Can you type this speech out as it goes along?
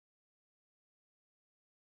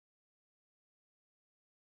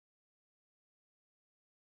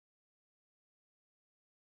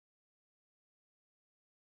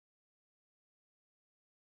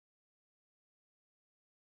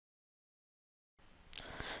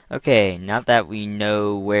Okay, now that we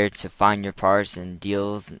know where to find your parts and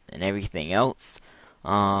deals and everything else,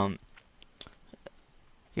 um,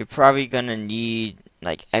 you're probably gonna need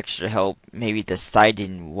like extra help, maybe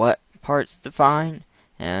deciding what parts to find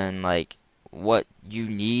and like what you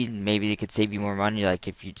need. Maybe they could save you more money, like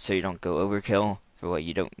if you so you don't go overkill for what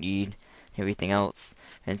you don't need. Everything else.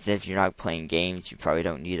 For instance, if you're not playing games, you probably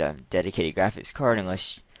don't need a dedicated graphics card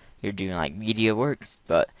unless you're doing like media works.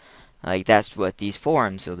 But like that's what these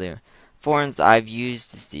forums. So the forums I've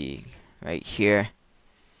used is the right here.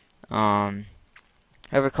 Um,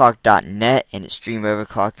 Overclock.net and Extreme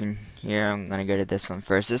Overclocking here. I'm gonna go to this one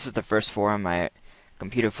first. This is the first forum, my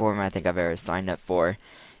computer forum I think I've ever signed up for.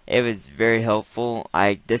 It was very helpful.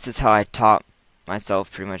 This is how I taught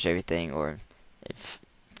myself pretty much everything, or if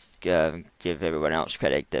give everyone else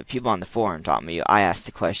credit. The people on the forum taught me. I asked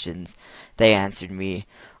the questions, they answered me,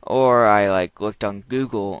 or I like looked on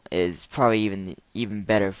Google. Is probably even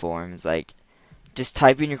better forums. Like just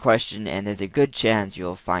type in your question, and there's a good chance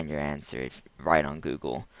you'll find your answer right on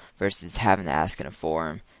Google, versus having to ask in a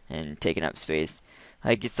forum and taking up space.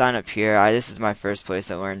 Like you sign up here. This is my first place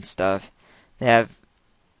I learned stuff. They have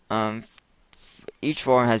um, each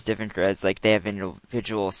forum has different threads. Like they have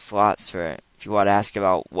individual slots for if you want to ask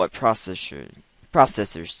about what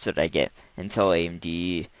processors should I get. Intel,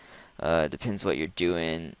 AMD, depends what you're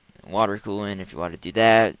doing. Water cooling if you want to do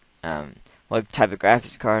that. What type of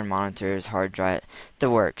graphics card, monitors, hard drive,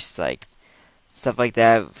 the works, like stuff like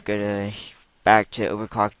that. Go to back to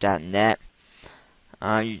overclock.net.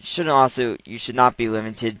 You should not be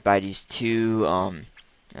limited by these two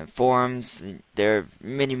forums. There are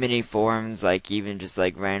many forums, like even just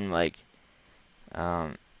like random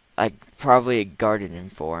um, like probably a gardening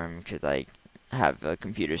forum could like have a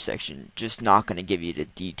computer section. Just not going to give you the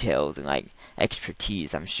details and like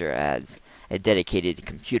expertise, I'm sure, as a dedicated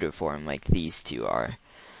computer forum like these two are.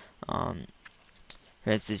 Um,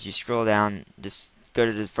 for instance, you scroll down, just go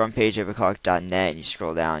to the front page of overclock.net and you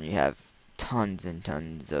scroll down, you have tons and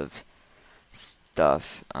tons of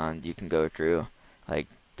stuff you can go through, like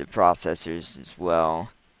the processors as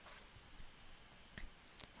well,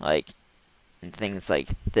 like and things like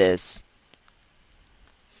this.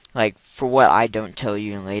 Like for what I don't tell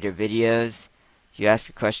you in later videos, if you ask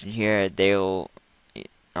a question here, they'll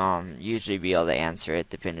usually be able to answer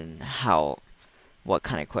it depending on what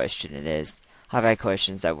kind of question it is. I've had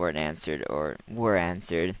questions that weren't answered or were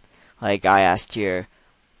answered. Like I asked here,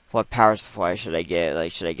 what power supply should I get?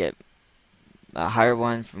 Like should I get a higher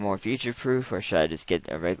one for more future proof, or should I just get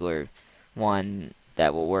a regular one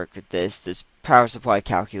that will work with this? There's power supply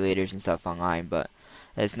calculators and stuff online, but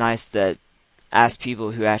it's nice that ask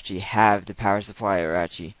people who actually have the power supply or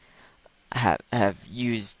actually have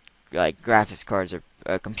used like graphics cards or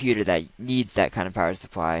a computer that needs that kind of power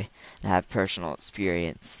supply and have personal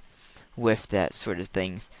experience with that sort of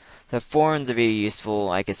things. The forums are very useful.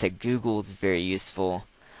 Like I said, Google's very useful.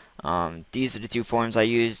 These are the two forums I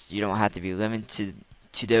use. You don't have to be limited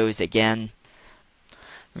to those again.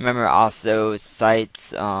 Remember also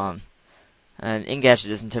sites, and Engadget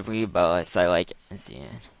doesn't typically, but a site like, let's see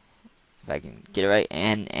if I can get it right,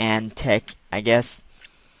 and Tech, I guess,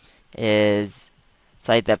 is a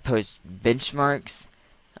site that posts benchmarks.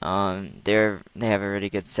 They have a really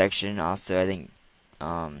good section. Also, I think,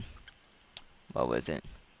 what was it?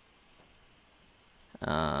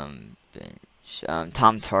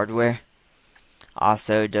 Tom's Hardware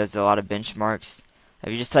also does a lot of benchmarks.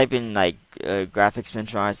 If you just type in like graphics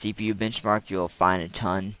benchmark, CPU benchmark, you'll find a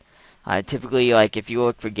ton. Typically, like if you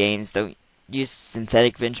look for games, don't use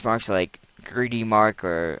synthetic benchmarks like Greedy Mark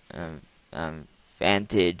or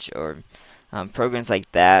Vantage or programs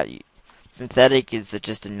like that. Synthetic is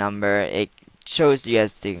just a number. It shows you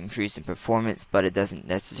as the increase in performance, but it doesn't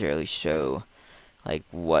necessarily show like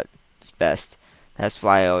what's best. That's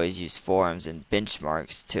why I always use forums and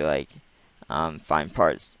benchmarks to like find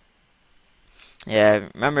parts. Yeah,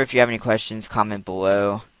 remember if you have any questions, comment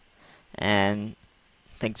below, and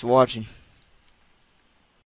thanks for watching.